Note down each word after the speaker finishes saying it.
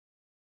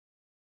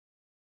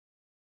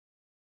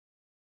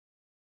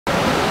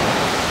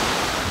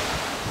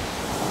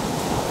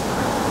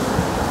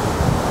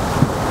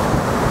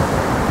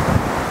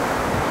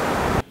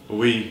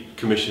we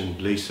commissioned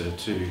Lisa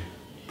to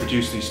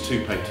produce these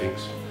two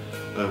paintings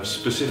of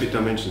specific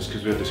dimensions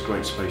because we have this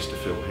great space to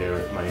fill here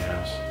at May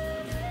House.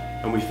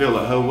 And we feel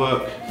that her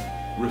work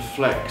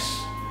reflects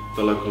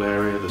the local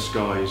area, the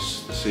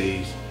skies, the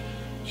seas.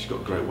 She's got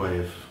a great way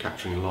of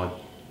capturing light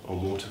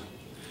on water.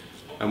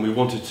 And we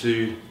wanted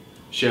to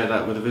share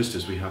that with the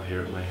visitors we have here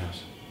at May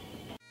House.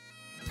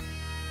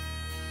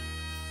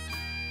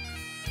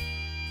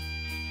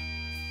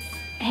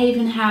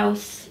 Haven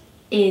House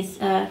is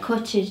a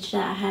cottage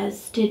that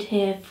has stood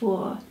here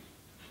for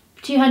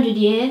 200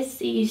 years.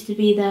 It used to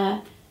be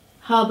the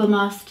harbour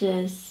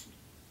master's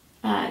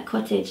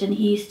cottage, and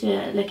he used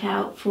to look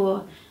out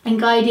for and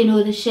guide in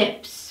all the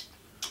ships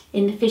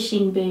in the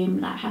fishing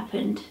boom that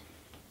happened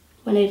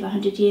well over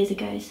 100 years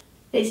ago.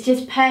 It's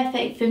just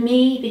perfect for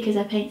me because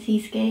I paint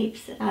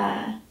seascapes,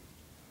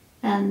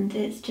 and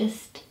it's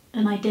just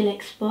an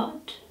idyllic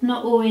spot.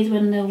 Not always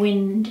when the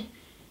wind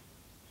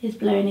is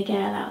blowing a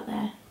gale out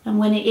there, and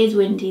when it is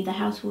windy the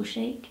house will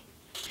shake.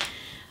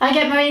 I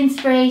get my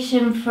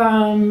inspiration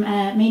from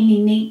mainly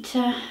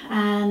nature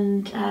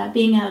and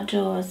being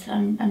outdoors.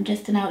 I'm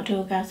just an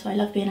outdoor girl, so I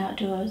love being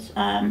outdoors.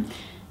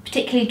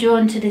 Particularly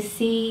drawn to the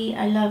sea.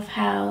 I love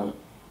how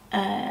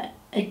a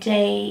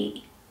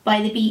day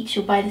by the beach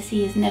or by the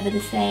sea is never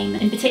the same.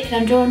 In particular,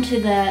 I'm drawn to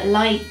the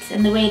light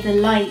and the way the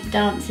light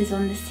dances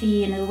on the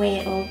sea and the way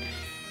it will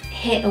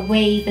hit a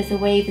wave as the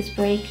wave is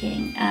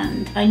breaking.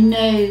 And I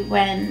know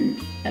when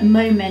a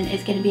moment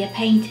is going to be a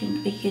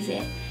painting because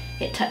it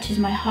touches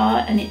my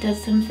heart and it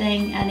does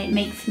something and it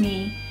makes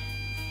me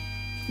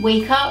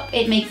wake up,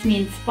 it makes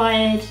me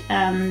inspired,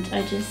 and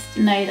I just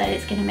know that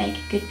it's going to make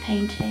a good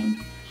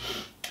painting.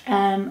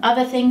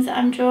 Other things that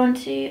I'm drawn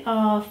to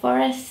are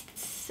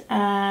forests,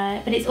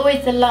 but it's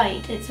always the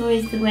light, it's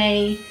always the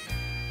way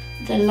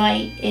the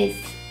light is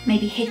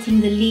maybe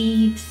hitting the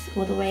leaves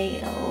or the way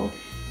it'll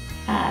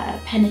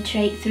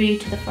penetrate through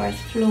to the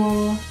forest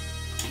floor.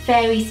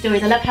 Fairy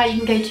stories, I love how you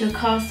can go to a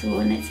castle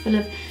and it's full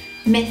of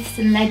myths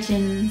and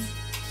legends.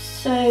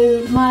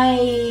 So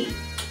my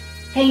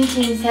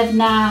paintings have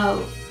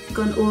now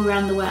gone all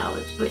around the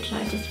world, which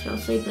I just feel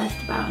so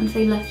blessed about and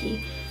so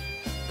lucky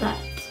that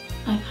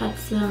I've had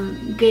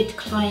some good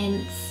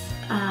clients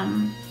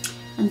and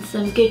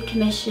some good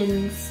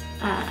commissions,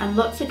 and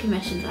lots of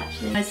commissions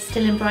actually. I was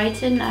still in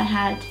Brighton. I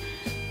had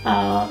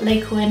our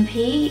local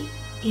MP,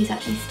 he's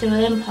actually still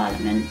in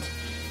Parliament,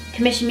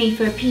 commissioned me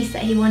for a piece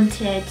that he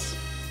wanted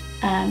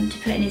to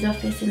put in his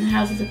office in the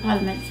Houses of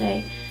Parliament.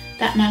 So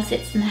that now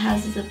sits in the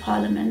Houses of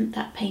Parliament,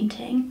 that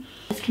painting.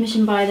 I was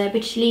commissioned by the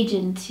British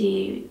Legion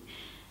to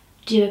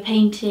do a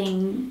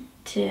painting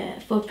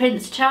for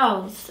Prince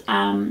Charles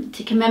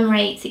to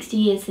commemorate 60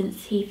 years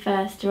since he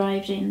first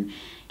arrived in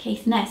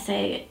Caithness.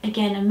 So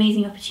again,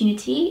 amazing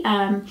opportunity.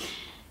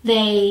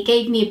 They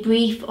gave me a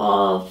brief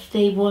of,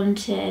 they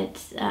wanted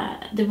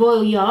the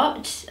royal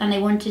yacht and they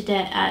wanted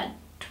it at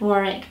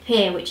Warwick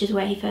Pier, which is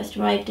where he first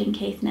arrived in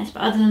Caithness.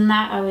 But other than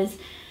that, I was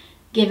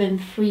given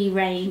free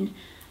rein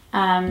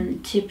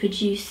to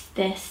produce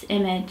this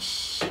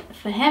image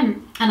for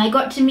him. And I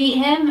got to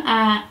meet him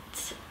at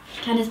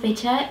Bay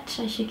Church.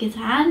 I shook his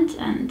hand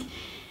and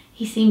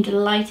he seemed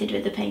delighted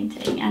with the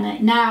painting, and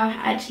it now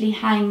actually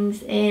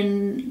hangs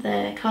in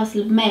the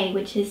Castle of May,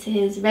 which is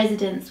his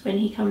residence when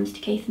he comes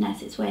to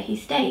Caithness. It's where he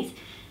stays.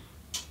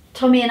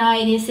 Tommy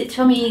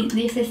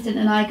the assistant,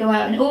 and I go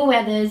out in all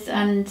weathers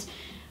and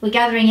we're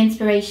gathering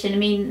inspiration. I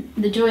mean,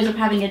 the joys of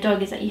having a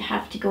dog is that you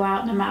have to go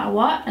out no matter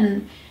what,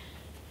 and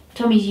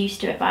Tommy's used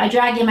to it, but I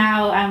drag him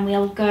out and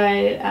we'll go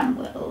and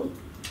we'll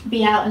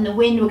be out in the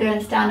wind, we'll go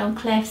and stand on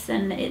cliffs,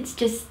 and it's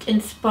just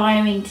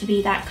inspiring to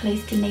be that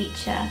close to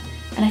nature.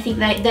 And I think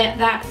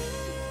that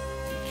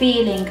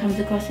feeling comes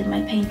across in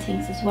my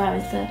paintings as well,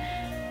 as the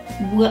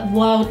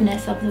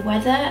wildness of the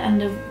weather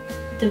and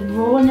the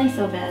rawness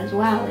of it as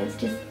well. It's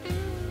just,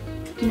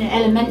 you know,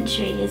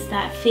 elementary is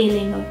that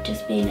feeling of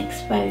just being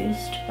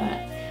exposed, but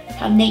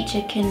how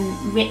nature can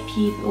rip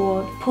you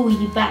or pull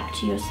you back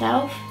to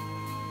yourself.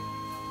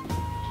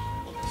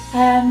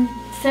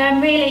 So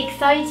I'm really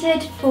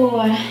excited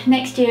for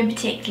next year in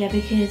particular,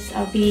 because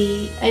I'll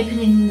be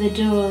opening the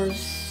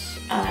doors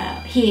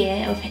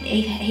here of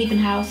Haven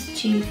House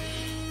to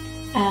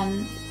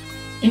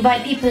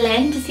invite people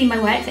in to see my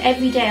work. So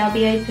every day I'll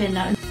be open.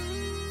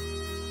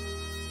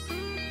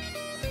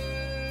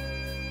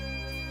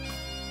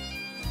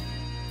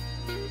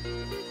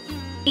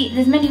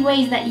 There's many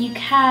ways that you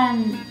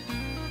can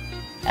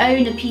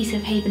own a piece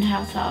of Haven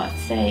House art.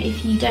 So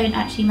if you don't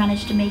actually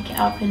manage to make it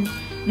up and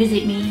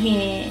visit me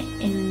here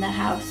in the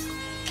house,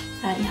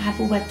 you have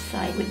a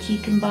website which you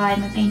can buy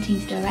my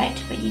paintings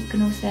direct, but you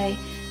can also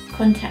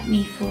contact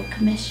me for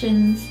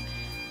commissions.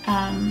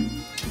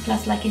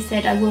 Plus, like I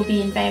said, I will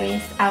be in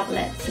various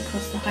outlets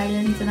across the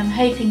Highlands, and I'm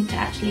hoping to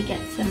actually get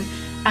some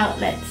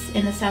outlets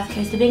in the south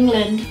coast of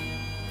England.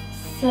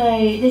 So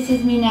this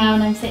is me now,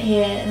 and I'm sitting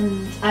here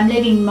and I'm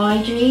living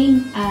my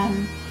dream.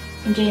 I'm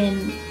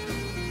doing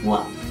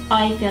what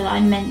I feel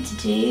I'm meant to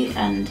do,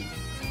 and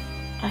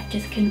I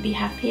just couldn't be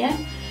happier.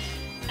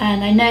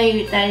 And I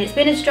know that it's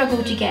been a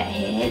struggle to get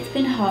here. It's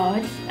been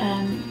hard.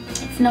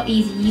 It's not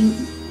easy.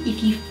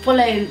 If you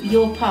follow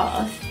your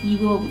path, you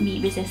will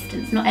meet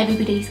resistance. Not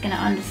everybody's going to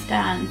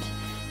understand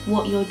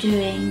what you're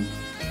doing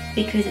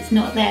because it's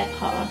not their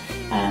path.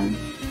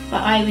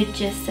 But I would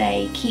just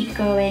say keep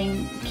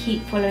going,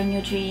 keep following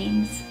your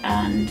dreams.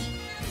 And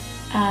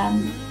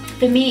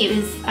for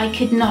me, I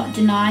could not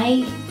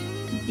deny,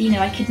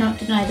 I could not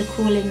deny the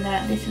calling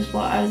that this was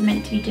what I was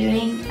meant to be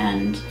doing.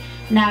 And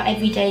now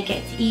every day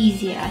gets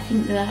easier. I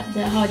think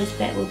the hardest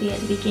bit will be at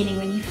the beginning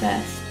when you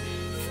first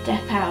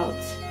step out,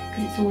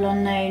 because it's all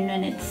unknown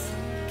and it's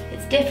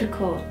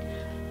difficult,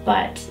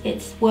 but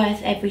it's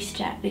worth every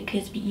step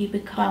because you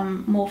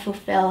become more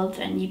fulfilled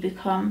and you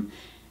become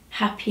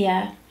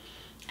happier.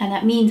 And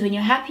that means when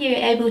you're happier,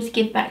 you're able to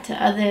give back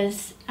to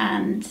others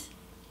and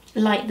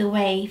light the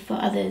way for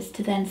others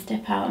to then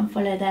step out and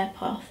follow their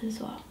path as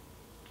well.